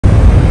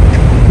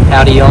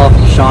Howdy y'all,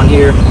 Sean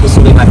here. This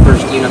will be my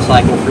first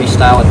unicycle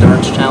freestyle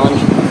endurance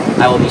challenge.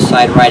 I will be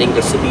side riding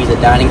the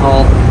Sbisa Dining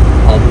Hall.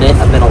 I'll admit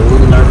I've been a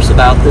little nervous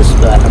about this,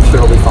 but I'm sure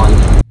it'll be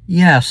fun.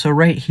 Yeah, so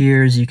right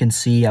here, as you can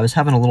see, I was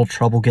having a little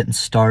trouble getting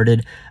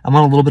started. I'm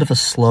on a little bit of a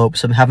slope,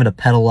 so I'm having to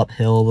pedal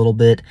uphill a little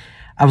bit.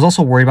 I was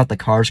also worried about the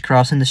cars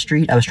crossing the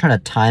street. I was trying to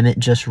time it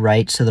just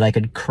right so that I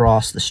could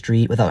cross the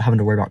street without having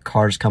to worry about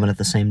cars coming at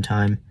the same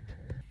time.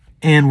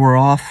 And we're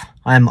off.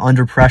 I'm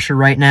under pressure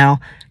right now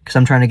because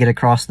I'm trying to get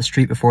across the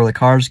street before the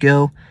cars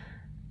go.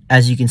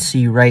 As you can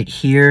see right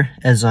here,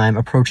 as I'm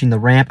approaching the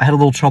ramp, I had a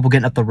little trouble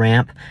getting up the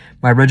ramp.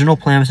 My original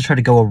plan was to try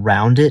to go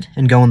around it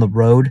and go on the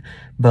road,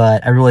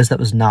 but I realized that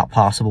was not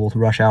possible with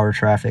rush hour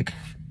traffic.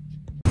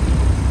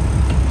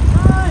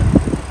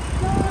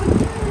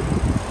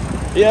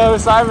 Yo,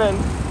 Simon!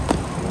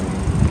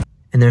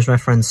 And there's my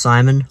friend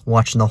Simon,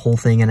 watching the whole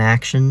thing in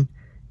action.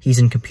 He's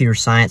in computer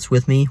science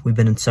with me. We've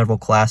been in several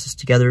classes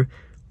together.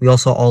 We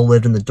also all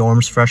lived in the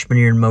dorms freshman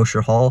year in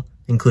Mosher Hall,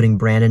 including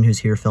Brandon, who's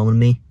here filming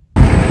me.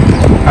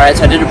 Alright,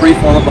 so I did a brief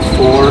warm-up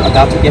before,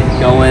 about to get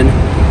going.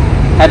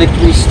 Had to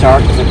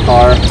restart because the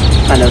car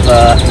kind of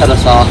cut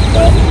us off,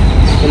 but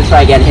I'm gonna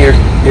try again here.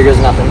 Here goes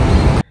nothing.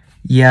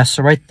 Yeah,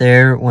 so right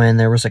there, when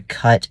there was a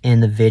cut in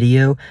the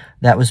video,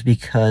 that was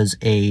because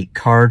a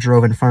car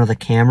drove in front of the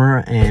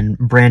camera, and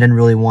Brandon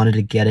really wanted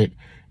to get it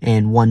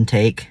in one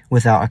take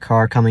without a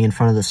car coming in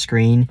front of the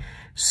screen,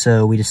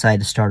 so we decided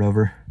to start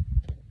over.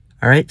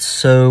 Alright,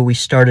 so we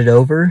started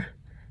over,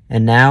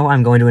 and now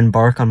I'm going to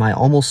embark on my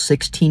almost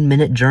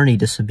 16-minute journey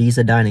to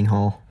Sbisa Dining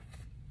Hall.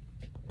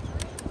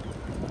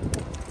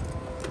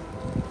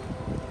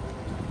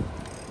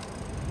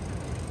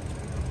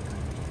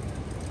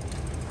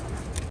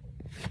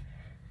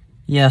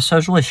 Yeah, so I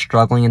was really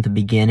struggling at the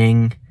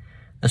beginning,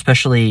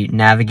 especially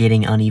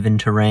navigating uneven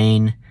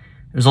terrain.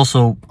 It was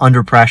also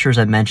under pressure, as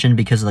I mentioned,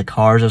 because of the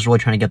cars. I was really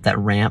trying to get up that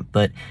ramp,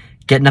 but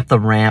getting up the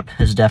ramp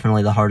is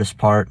definitely the hardest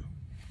part.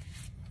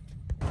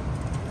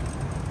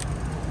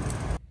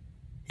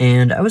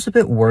 And I was a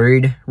bit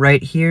worried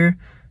right here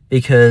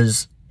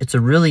because it's a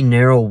really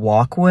narrow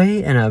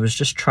walkway, and I was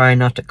just trying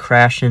not to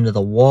crash into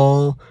the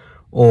wall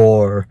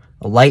or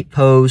a light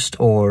post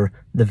or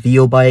the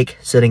Veo bike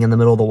sitting in the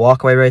middle of the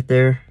walkway right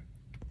there.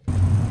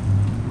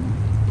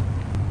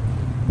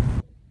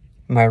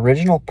 My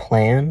original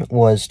plan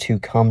was to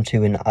come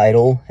to an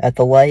idle at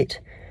the light,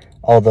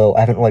 although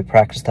I haven't really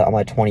practiced that on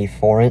my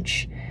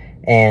 24-inch,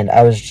 and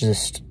I was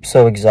just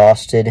so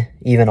exhausted,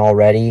 even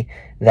already,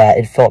 that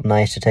it felt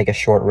nice to take a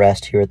short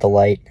rest here at the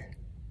light.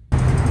 It's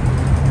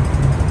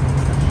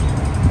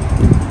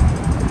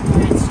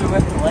so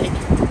wet in the lake.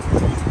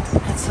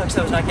 That sucks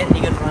I was not getting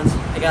any good runs.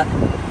 I got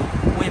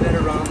way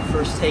better run on the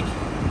first take.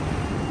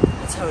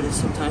 That's how it is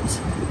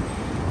sometimes.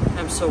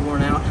 I'm so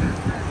worn out.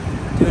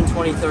 Doing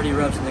 20-30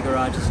 reps in the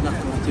garage is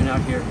nothing worth doing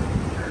out here.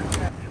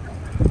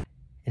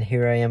 And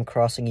here I am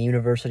crossing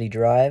University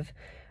Drive.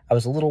 I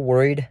was a little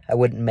worried I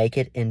wouldn't make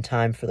it in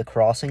time for the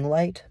crossing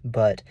light,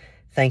 but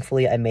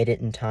thankfully I made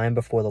it in time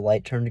before the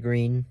light turned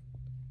green.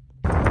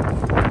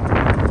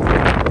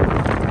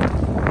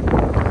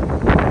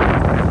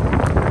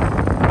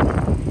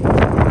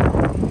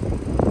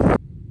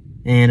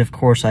 And of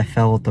course I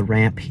fell at the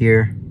ramp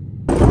here.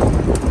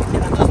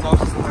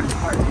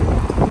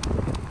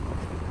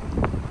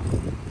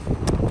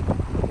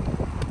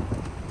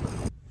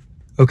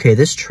 Okay,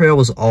 this trail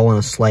was all on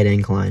a slight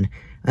incline,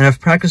 and I've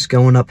practiced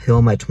going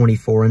uphill my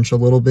 24-inch a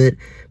little bit,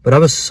 but I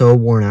was so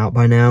worn out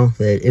by now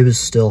that it was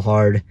still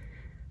hard.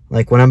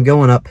 Like, when I'm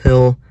going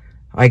uphill,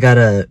 I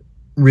gotta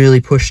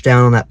really push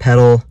down on that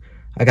pedal,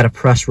 I gotta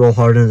press real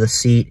hard into the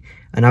seat,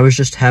 and I was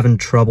just having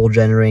trouble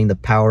generating the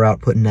power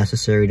output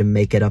necessary to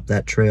make it up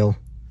that trail.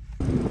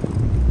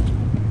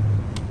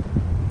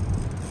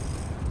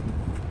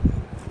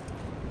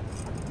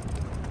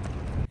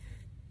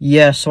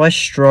 Yeah, so I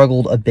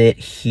struggled a bit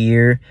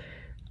here.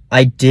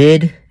 I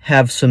did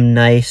have some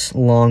nice,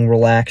 long,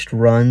 relaxed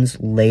runs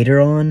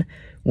later on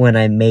when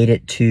I made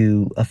it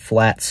to a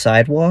flat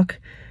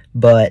sidewalk,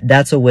 but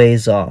that's a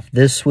ways off.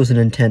 This was an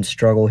intense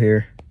struggle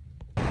here.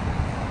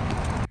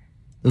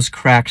 Those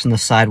cracks in the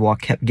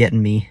sidewalk kept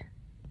getting me.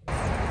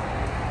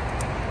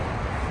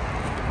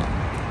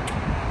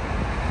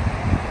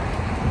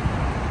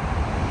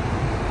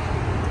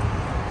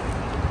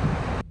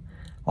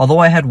 Although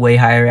I had way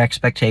higher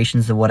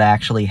expectations than what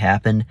actually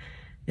happened,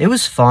 it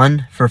was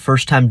fun for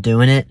first time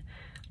doing it.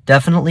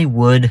 Definitely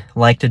would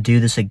like to do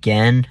this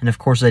again, and of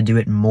course as I do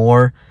it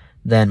more,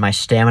 then my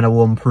stamina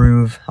will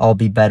improve. I'll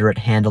be better at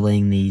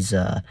handling these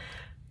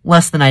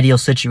less than ideal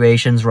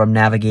situations where I'm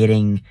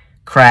navigating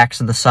cracks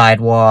in the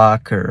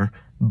sidewalk or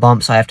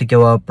bumps I have to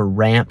go up or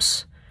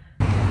ramps.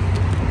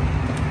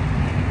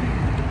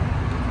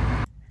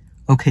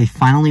 Okay,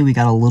 finally we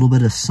got a little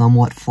bit of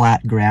somewhat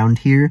flat ground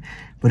here,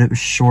 but it was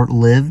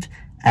short-lived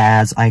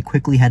as I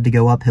quickly had to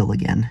go uphill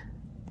again.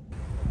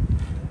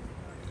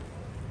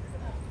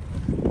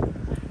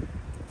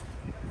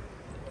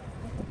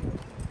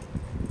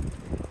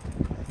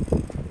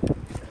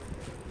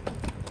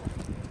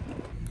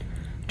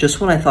 Just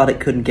when I thought it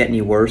couldn't get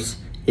any worse,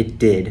 it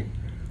did.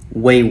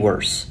 way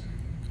worse.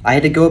 I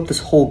had to go up this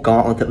whole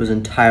gauntlet that was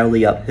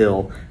entirely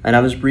uphill, and I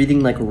was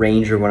breathing like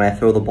Ranger when I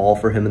throw the ball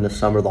for him in the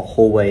summer the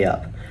whole way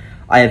up.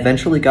 I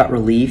eventually got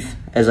relief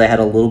as I had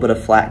a little bit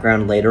of flat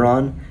ground later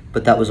on,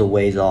 but that was a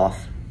ways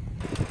off.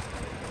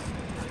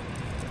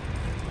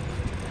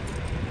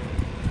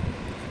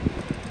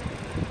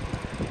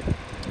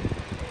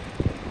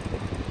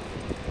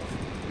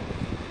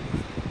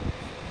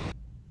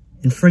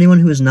 And for anyone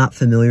who is not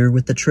familiar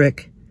with the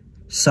trick,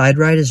 side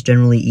ride is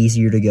generally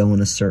easier to go in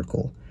a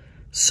circle.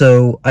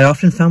 So I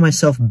often found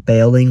myself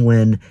bailing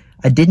when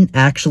I didn't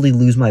actually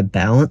lose my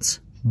balance,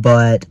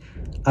 but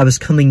I was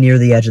coming near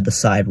the edge of the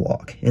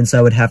sidewalk, and so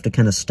I would have to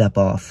kind of step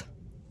off.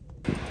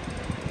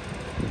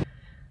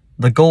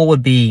 The goal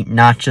would be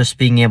not just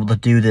being able to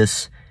do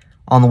this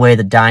on the way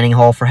to the dining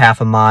hall for half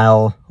a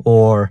mile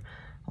or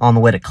on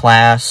the way to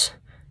class,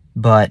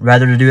 but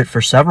rather to do it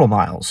for several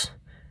miles.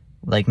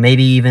 Like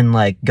maybe even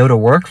like go to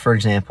work, for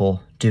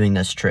example, doing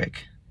this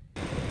trick.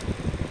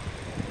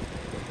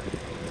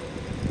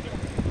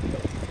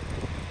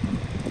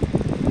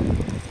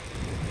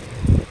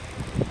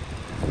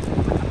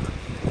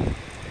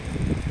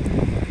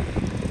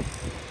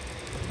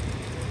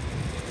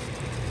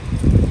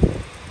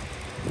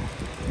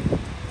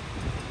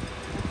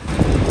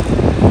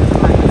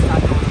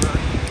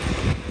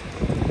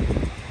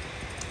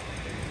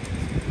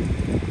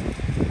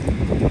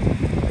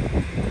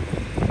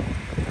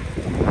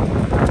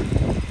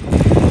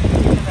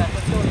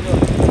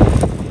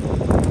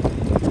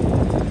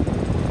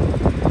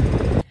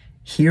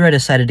 Here I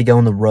decided to go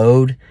on the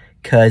road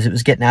because it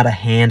was getting out of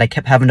hand. I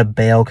kept having to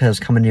bail because I was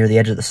coming near the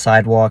edge of the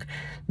sidewalk.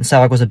 The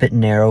sidewalk was a bit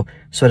narrow,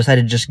 so I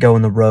decided to just go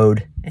on the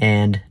road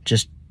and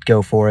just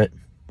go for it.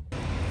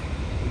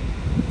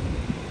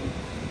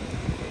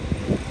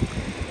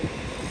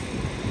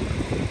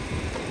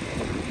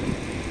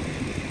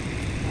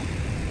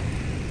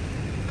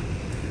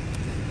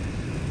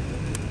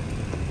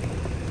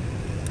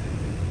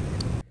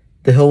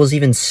 The hill was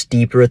even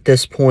steeper at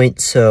this point,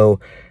 so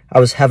I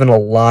was having a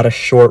lot of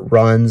short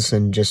runs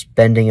and just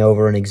bending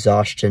over in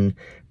exhaustion,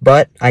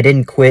 but I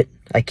didn't quit.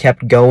 I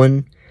kept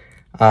going.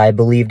 I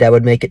believed I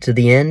would make it to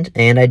the end,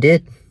 and I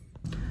did.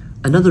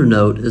 Another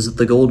note is that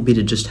the goal would be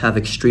to just have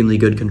extremely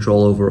good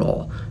control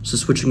overall, so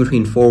switching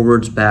between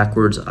forwards,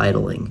 backwards,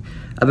 idling.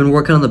 I've been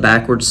working on the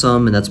backwards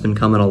some, and that's been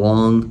coming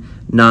along,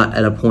 not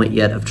at a point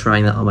yet of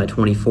trying that on my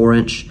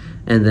 24-inch,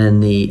 and then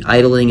the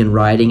idling and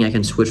riding, I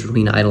can switch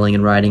between idling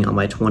and riding on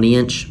my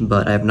 20-inch,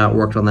 but I have not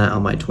worked on that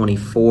on my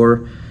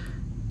 24.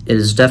 It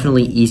is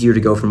definitely easier to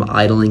go from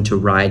idling to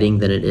riding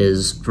than it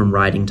is from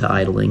riding to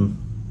idling.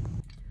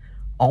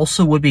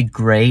 Also would be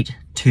great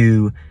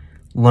to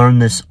learn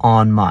this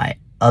on my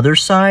other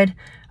side.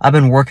 I've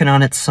been working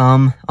on it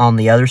some on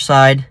the other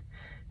side,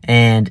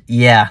 and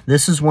yeah,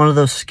 this is one of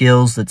those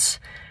skills that's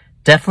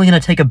definitely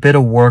going to take a bit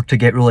of work to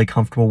get really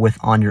comfortable with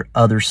on your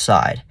other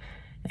side.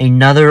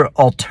 Another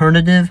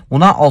alternative, well,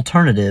 not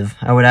alternative,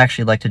 I would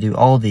actually like to do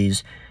all of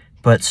these,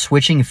 but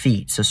switching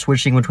feet, so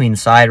switching between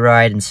side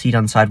ride and seat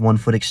on side 1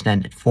 foot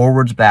extended,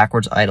 forwards,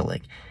 backwards,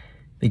 idling.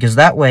 Because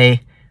that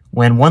way,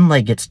 when one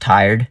leg gets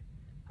tired,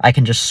 I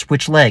can just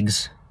switch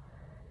legs.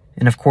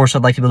 And of course,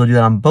 I'd like to be able to do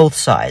that on both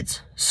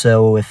sides.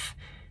 So if,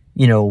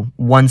 you know,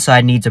 one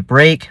side needs a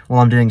break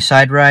while I'm doing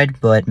side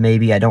ride, but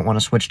maybe I don't want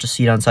to switch to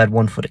seat on side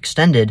 1 foot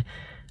extended,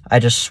 I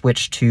just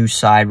switch to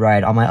side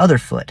ride on my other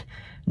foot.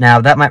 Now,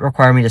 that might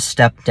require me to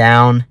step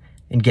down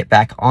and get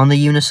back on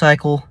the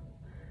unicycle,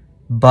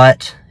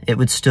 but it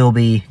would still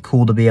be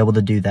cool to be able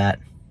to do that.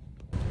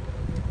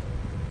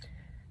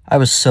 I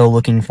was so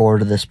looking forward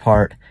to this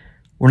part.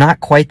 We're not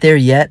quite there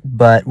yet,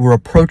 but we're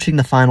approaching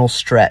the final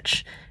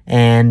stretch,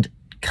 and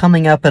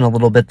coming up in a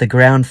little bit, the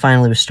ground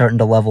finally was starting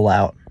to level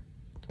out.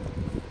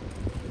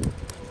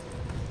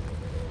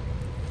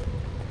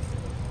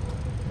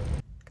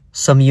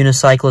 Some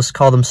unicyclists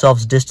call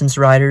themselves distance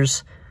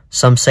riders.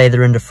 Some say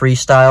they're into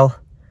freestyle.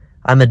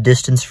 I'm a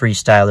distance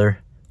freestyler.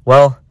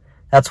 Well,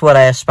 that's what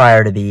I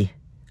aspire to be.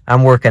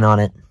 I'm working on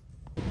it.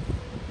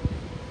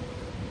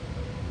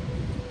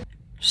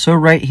 So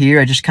right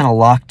here, I just kind of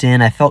locked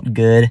in. I felt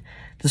good.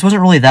 This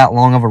wasn't really that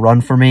long of a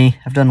run for me.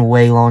 I've done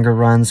way longer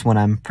runs when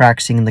I'm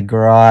practicing in the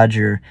garage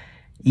or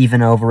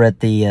even over at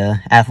the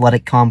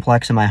athletic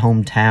complex in my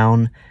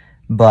hometown.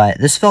 But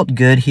this felt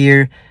good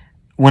here.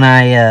 When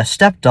I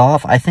stepped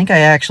off, I think I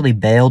actually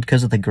bailed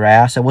because of the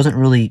grass. I wasn't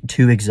really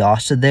too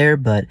exhausted there,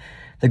 but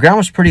the ground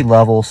was pretty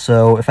level,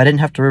 so if I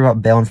didn't have to worry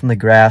about bailing from the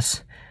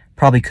grass,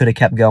 probably could have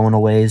kept going a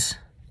ways.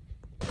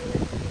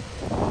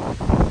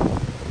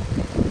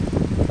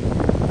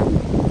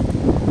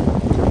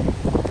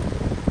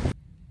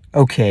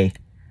 Okay,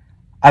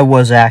 I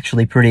was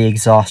actually pretty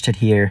exhausted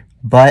here,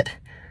 but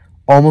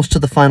almost to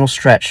the final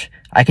stretch.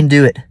 I can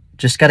do it.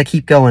 Just gotta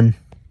keep going.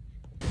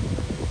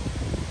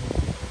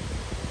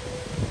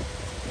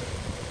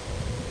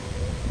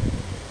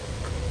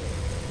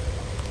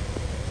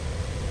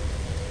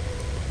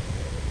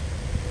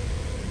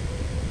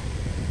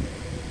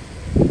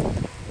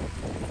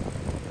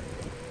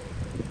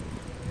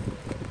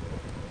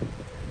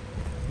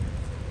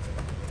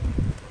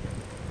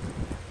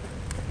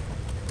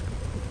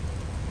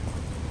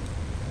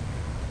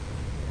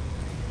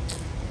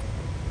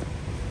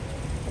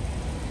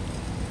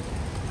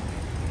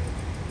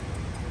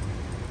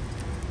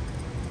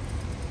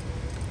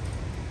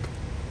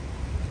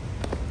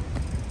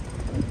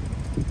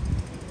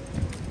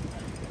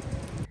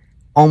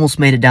 Almost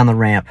made it down the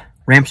ramp.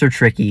 Ramps are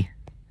tricky.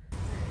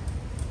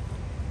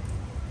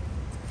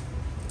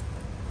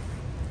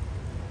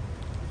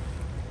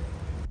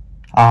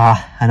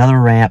 Ah, another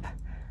ramp.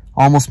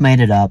 Almost made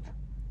it up.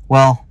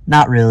 Well,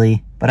 not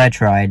really, but I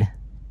tried.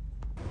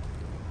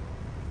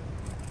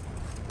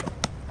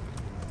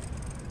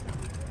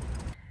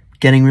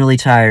 Getting really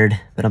tired,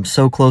 but I'm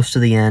so close to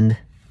the end.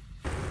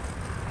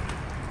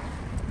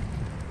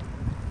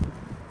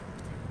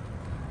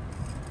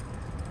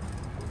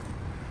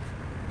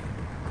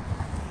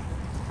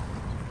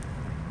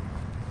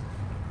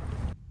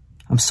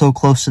 I'm so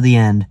close to the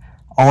end.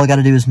 All I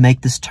gotta do is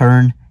make this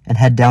turn and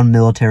head down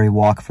Military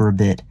Walk for a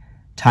bit.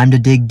 Time to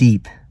dig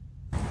deep.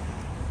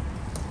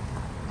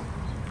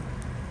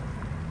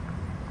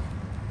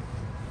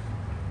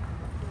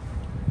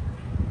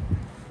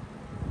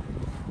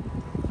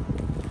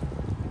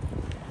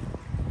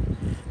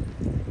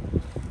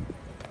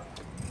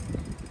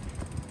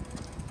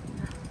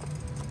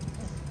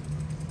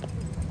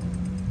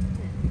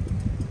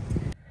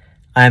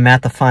 I am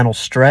at the final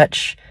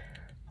stretch.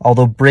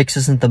 Although bricks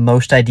isn't the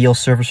most ideal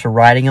surface for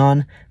riding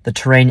on, the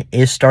terrain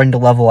is starting to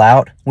level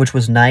out, which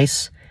was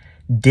nice.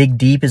 Dig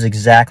deep is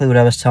exactly what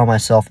I was telling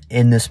myself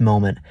in this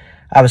moment.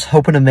 I was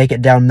hoping to make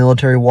it down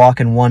Military Walk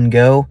in one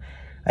go.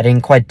 I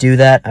didn't quite do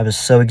that. I was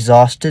so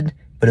exhausted,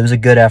 but it was a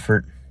good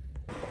effort.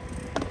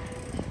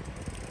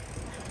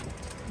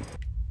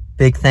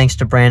 Big thanks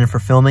to Brandon for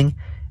filming.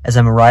 As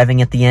I'm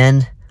arriving at the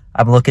end,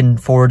 I'm looking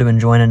forward to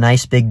enjoying a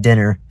nice big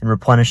dinner and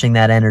replenishing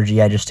that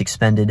energy I just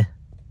expended.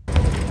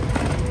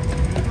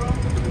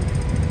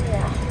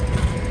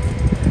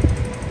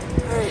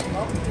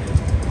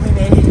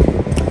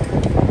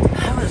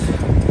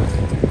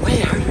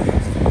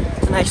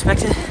 I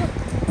expected.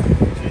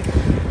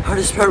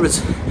 Hardest part was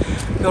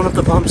going up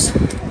the bumps.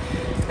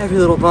 Every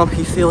little bump,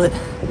 you feel it.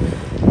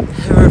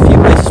 There were a few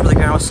places where the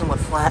ground was somewhat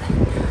flat.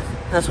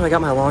 That's when I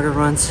got my longer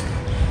runs.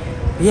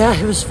 But yeah,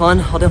 it was fun.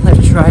 I'll definitely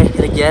have to try it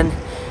again.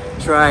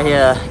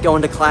 Try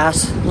going to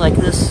class like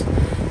this.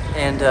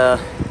 And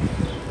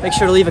make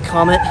sure to leave a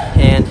comment.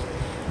 And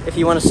if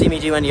you want to see me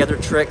do any other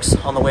tricks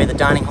on the way to the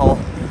dining hall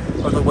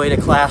or the way to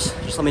class,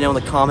 just let me know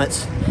in the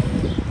comments.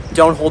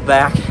 Don't hold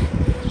back.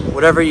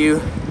 Whatever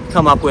you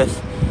come up with,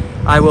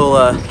 I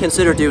will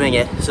consider doing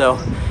it. So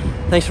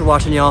thanks for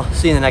watching, y'all.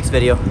 See you in the next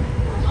video.